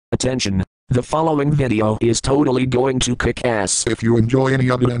Attention! The following video is totally going to kick ass. If you enjoy any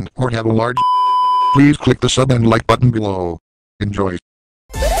of it or have a large, please click the sub and like button below. Enjoy.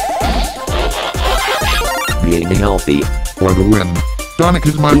 Being healthy. For the win. Sonic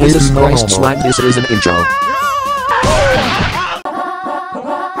is my Jesus latest Christ, normal. Swan, this is an intro.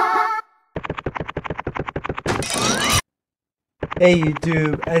 Hey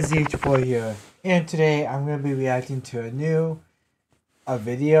YouTube, SH4 here, and today I'm going to be reacting to a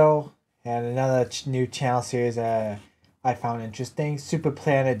video and another new channel series that I found interesting. Super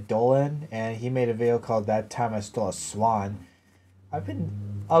Planet Dolan, and he made a video called That Time I Stole a Swan.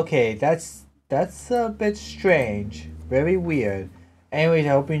 Okay, that's a bit strange, very weird. Anyways, I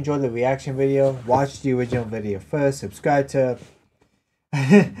hope you enjoyed the reaction video. Watch the original video first, subscribe to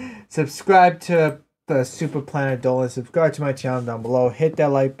the Super Planet Dolan, subscribe to my channel down below, hit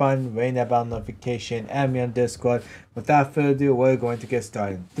that like button, ring that bell notification, add me on Discord. Without further ado, we're going to get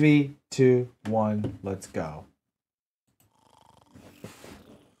started. 3, 2, 1, let's go.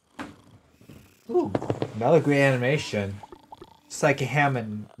 Ooh, another great animation. It's like a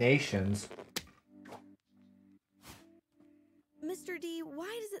Hammond Nations. Mr. D,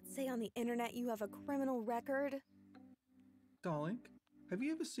 why does it say on the internet you have a criminal record? Darling, have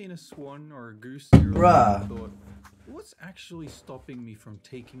you ever seen a swan or a goose deer Bruh. and thought, what's actually stopping me from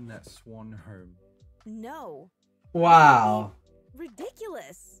taking that swan home? No. Wow.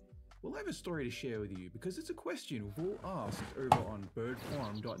 Ridiculous. Well, I have a story to share with you because it's a question we've all asked over on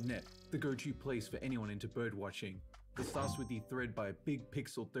birdforum.net, the go-to place for anyone into birdwatching. It starts with the thread by Big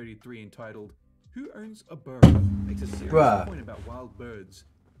Pixel 33 entitled, Who Owns a Bird? Makes a serious point about wild birds.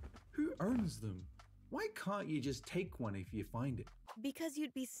 Who owns them? Why can't you just take one if you find it? Because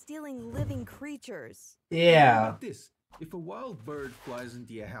you'd be stealing living creatures. Yeah. How about this? If a wild bird flies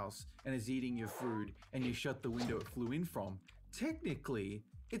into your house and is eating your food and you shut the window it flew in from, technically,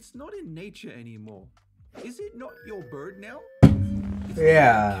 it's not in nature anymore. Is it not your bird now?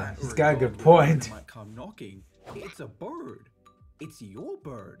 Yeah, he's got a good point. Might come knocking. It's a bird. It's your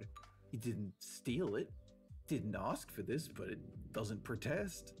bird. You didn't steal it. Didn't ask for this, but it doesn't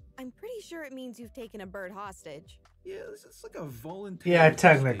protest. I'm pretty sure it means you've taken a bird hostage. Yeah, it's like a voluntary. Yeah,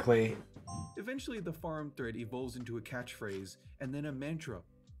 technically. Eventually, the forum thread evolves into a catchphrase and then a mantra.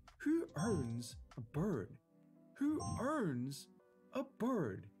 Who owns a bird? Who owns a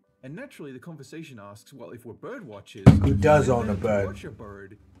bird? And naturally, the conversation asks, well, if we're bird watchers, Who does own a bird? Watch a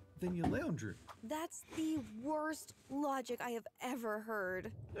bird, then you lounge room. That's the worst logic I have ever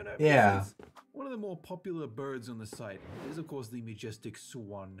heard. No, Yeah. One of the more popular birds on the site is, of course, the majestic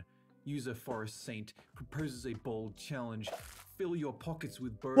swan. User Forest Saint proposes a bold challenge. Fill your pockets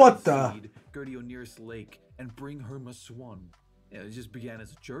with bird seed, go to your nearest lake, and bring home a swan. Yeah, it just began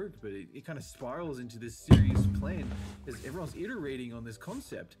as a joke, but it kind of spirals into this serious plan as everyone's iterating on this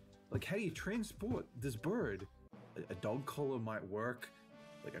concept. Like, how do you transport this bird? A dog collar might work,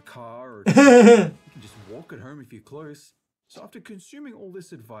 like a car, or you can just walk it home if you're close. So after consuming all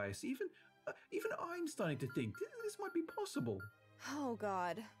this advice, even I'm starting to think this might be possible. Oh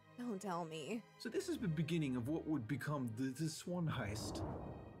God, don't tell me. So this is the beginning of what would become the Swan Heist.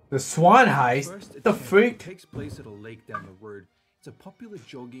 The Swan Heist? The freak? Takes place at a lake down the road. It's a popular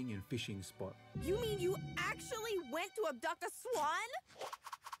jogging and fishing spot. You mean you actually went to abduct a swan?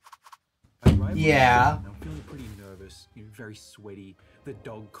 Yeah. I'm feeling pretty nervous, very sweaty, the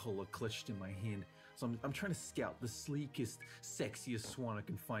dog collar clutched in my hand. So I'm trying to scout the sleekest, sexiest swan I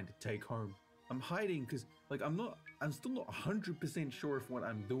can find to take home. I'm hiding because, like, I'm still not 100% sure if what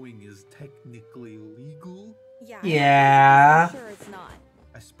I'm doing is technically legal. Yeah. I'm sure it's not.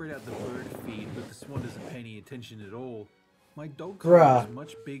 I spread out the bird feed, but the swan doesn't pay any attention at all. My dog collar is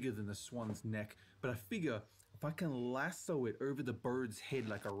much bigger than the swan's neck, but I figure if I can lasso it over the bird's head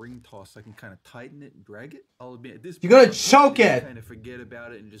like a ring toss, I can kind of tighten it and drag it. I'll admit at this point, you're gonna choke it! Kind of forget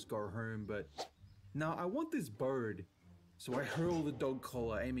about it and just go home, but now I want this bird. So I hurl the dog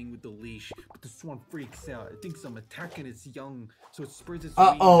collar, aiming with the leash, but the swan freaks out. It thinks I'm attacking its young, so it spreads its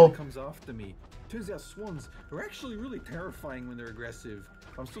wings and comes after me. Turns out swans are actually really terrifying when they're aggressive.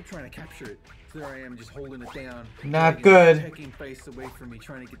 I'm still trying to capture it. So there I am, just holding it down. Not good. Taking face away from me,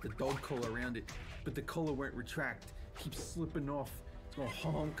 trying to get the dog collar around it, but the collar won't retract. Keeps slipping off. It's gonna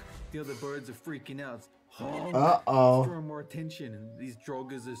honk. The other birds are freaking out. It's honk. It's drawing more attention, and these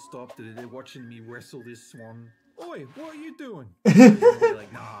joggers have stopped it. They're watching me wrestle this swan. Oi, what are you doing? They're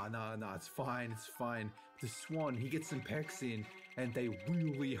like, nah, it's fine. The swan, he gets some pecks in, and they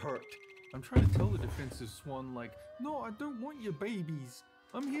really hurt. I'm trying to tell the defensive swan, like, no, I don't want your babies.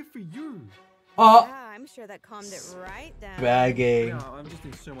 I'm here for you. Yeah, I'm sure that calmed it right down. Bragging. Yeah, I'm just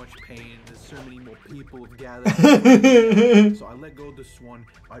in so much pain. There's so many more people have gathered. So I let go of the swan.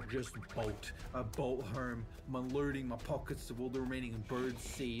 I just bolt. I bolt home. I'm unloading my pockets of all the remaining bird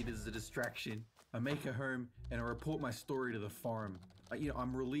seed as a distraction. I make it home and I report my story to the farm.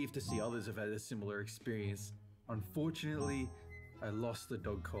 I'm relieved to see others have had a similar experience. Unfortunately, I lost the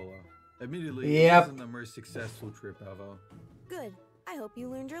dog collar. Admittedly, it wasn't the most successful trip ever. Good. I hope you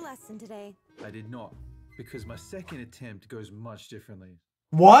learned your lesson today. I did not, because my second attempt goes much differently.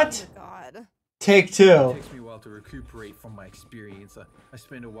 What? Oh God. Take 2. It takes me a while to recuperate from my experience. I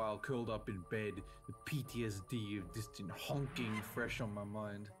spend a while curled up in bed, the PTSD of distant honking fresh on my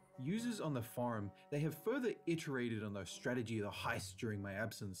mind. Users on the farm, they have further iterated on the strategy of the heist during my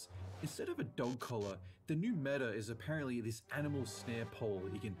absence. Instead of a dog collar, the new meta is apparently this animal snare pole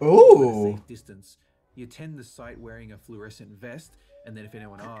that you can hold at a safe distance. You attend the site wearing a fluorescent vest, and then if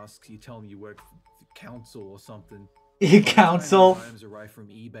anyone asks, you tell them you work for the council or something. Council. By the time items arrive from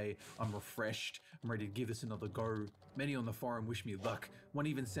eBay, I'm refreshed. I'm ready to give this another go. Many on the forum wish me luck. One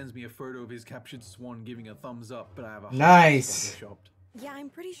even sends me a photo of his captured swan giving a thumbs up, but I have a nice. photoshopped. Yeah, I'm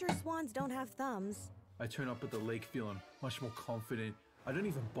pretty sure swans don't have thumbs. I turn up at the lake feeling much more confident. I don't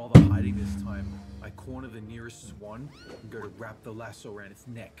even bother hiding this time. I corner the nearest swan and go to wrap the lasso around its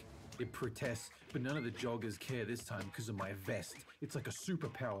neck. It protests, but none of the joggers care this time because of my vest. It's like a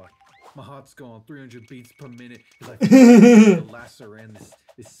superpower. My heart's going 300 beats per minute as I feel the lasso around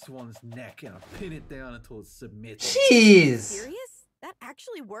this swan's neck and I pin it down until it submits. Jeez. Serious? That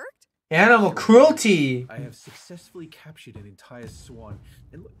actually worked? Animal cruelty. I have successfully captured an entire swan,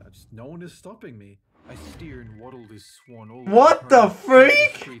 and look, no one is stopping me. I steer and waddle this swan all what the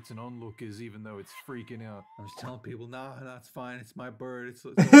freak? Streets and onlookers, even though it's freaking out. I'm just telling people, nah, it's fine. It's my bird. It's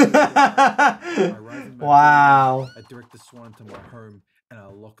I arrive in my wow. I direct the swan to my home, and I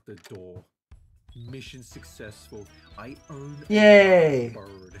lock the door. Mission successful. I own a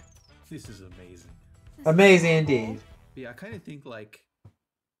bird. This is amazing. Amazing indeed. But yeah, I kind of think like,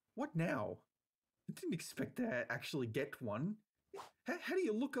 what now? I didn't expect to actually get one. How do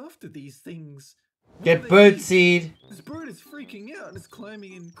you look after these things? Get bird seed. This bird is freaking out. It's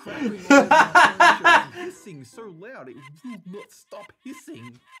climbing and crapping all over my furniture and hissing so loud it will not stop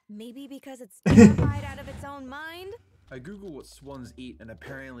hissing. Maybe because it's terrified out of its own mind? I Google what swans eat and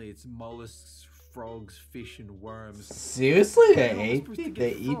apparently it's mollusks, frogs, fish, and worms. Seriously?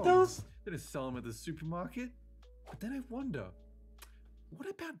 They eat those? They don't sell them at the supermarket. But then I wonder, what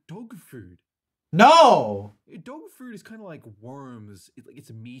about dog food? No! Dog food is kind of like worms. It's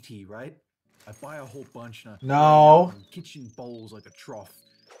meaty, right? I buy a whole bunch and no. Kitchen bowls like a trough.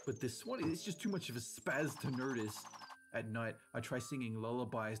 But this one, it's just too much of a spaz to notice. At night, I try singing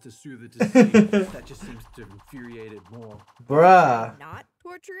lullabies to soothe it to sleep. That just seems to infuriate it more. Bruh. Not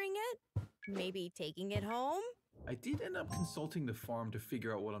torturing it? Maybe taking it home? I did end up consulting the farm to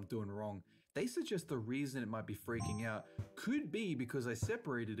figure out what I'm doing wrong. They suggest the reason it might be freaking out could be because I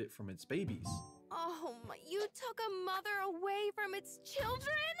separated it from its babies. Oh my, you took a mother away from its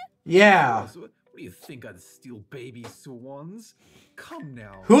children? Yeah. So what do you think, I'd steal baby swans? Come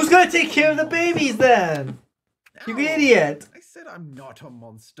now. Who's gonna take care of the babies then? You idiot. I said I'm not a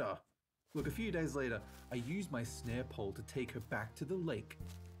monster. Look, a few days later, I used my snare pole to take her back to the lake.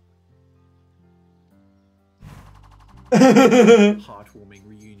 Heartwarming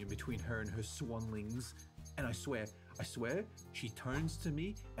reunion between her and her swanlings. And I swear, she turns to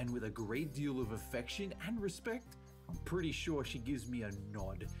me and with a great deal of affection and respect, I'm pretty sure she gives me a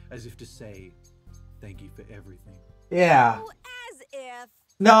nod as if to say, thank you for everything. Yeah. Oh, as if.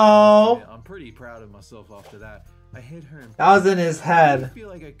 No. I'm pretty proud of myself after that. I hit her. That was in his head. I feel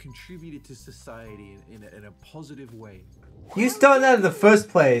like I contributed to society in a positive way. You started that in the first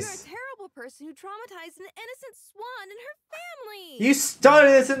place. You're a terrible person who traumatized an innocent swan and her family. You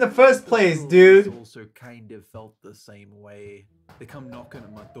started this in the first place, dude. Also kind of felt the same way. They come knocking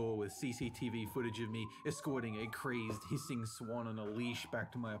at my door with CCTV footage of me escorting a crazed, hissing swan on a leash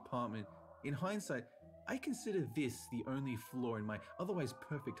back to my apartment. In hindsight, I consider this the only flaw in my otherwise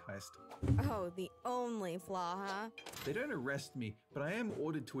perfect heist. Oh, the only flaw, huh? They don't arrest me, but I am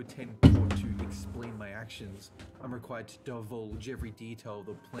ordered to attend court to explain my actions. I'm required to divulge every detail of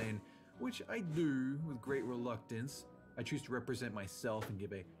the plan, which I do with great reluctance. I choose to represent myself and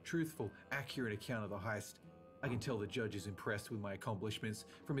give a truthful, accurate account of the heist. I can tell the judge is impressed with my accomplishments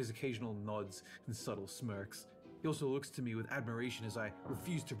from his occasional nods and subtle smirks. He also looks to me with admiration as I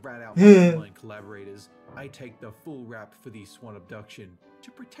refuse to rat out my online collaborators. I take the full rap for the swan abduction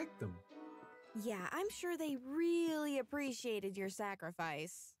to protect them. Yeah, I'm sure they really appreciated your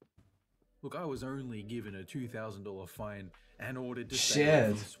sacrifice. Look, I was only given a $2,000 fine and ordered to stay away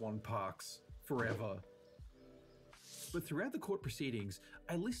from swan parks. forever. But throughout the court proceedings,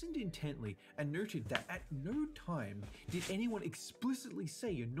 I listened intently and noted that at no time did anyone explicitly say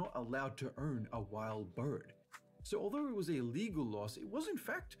you're not allowed to own a wild bird. So although it was a legal loss, it was in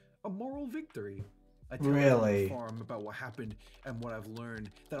fact a moral victory. I tell everyone on the forum about what happened and what I've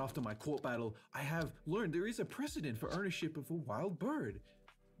learned, that after my court battle, I have learned there is a precedent for ownership of a wild bird.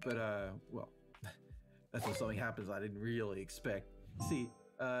 But, well, that's when something happens I didn't really expect. See,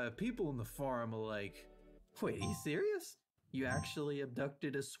 people in the forum are like, wait, are you serious? You actually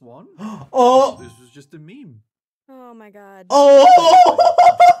abducted a swan? Oh! This was just a meme. Oh my god. Oh!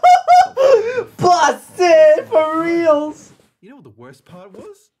 Busted! For reals! You know what the worst part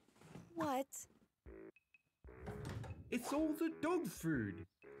was? What? It's all the dog food.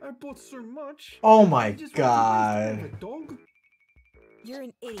 I bought so much. Oh my I just god. want to raise a dog. You're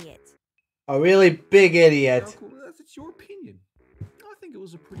an idiot. A really big idiot. Now, cool, that's your opinion. I think it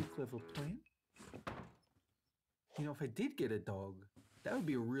was a pretty clever plan. You know, if I did get a dog, that would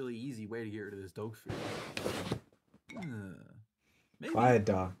be a really easy way to get rid of this dog food. Maybe. Buy a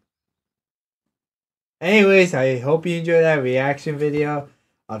dog. Anyways, I hope you enjoyed that reaction video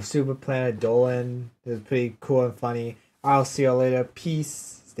of Super Planet Dolan. It was pretty cool and funny. I'll see you later.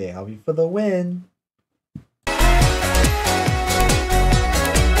 Peace. Stay healthy for the win.